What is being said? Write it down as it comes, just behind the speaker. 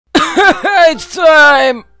It's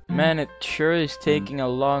time! Man, it sure is taking a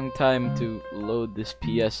long time to load this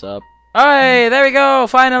PS up. Alright, there we go,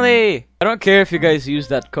 finally! I don't care if you guys use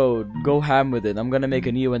that code. Go ham with it. I'm gonna make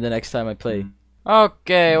a new one the next time I play.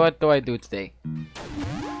 Okay, what do I do today?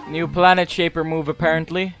 New planet shaper move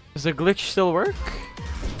apparently. Does the glitch still work?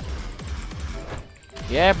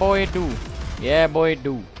 Yeah, boy, it do. Yeah, boy, it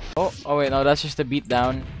do. Oh wait, no, that's just a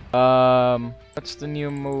beatdown. What's the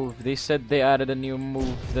new move? They said they added a new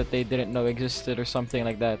move that they didn't know existed or something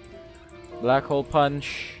like that. Black hole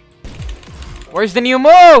punch. Where's the new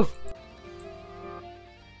move?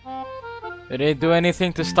 Did they do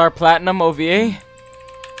anything to Star Platinum OVA?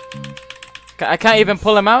 I can't even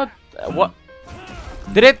pull him out? What?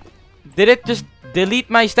 Did it just delete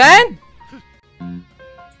my stand?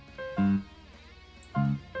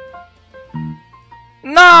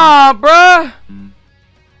 Nah, bruh!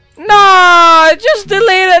 Nah, it just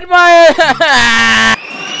deleted my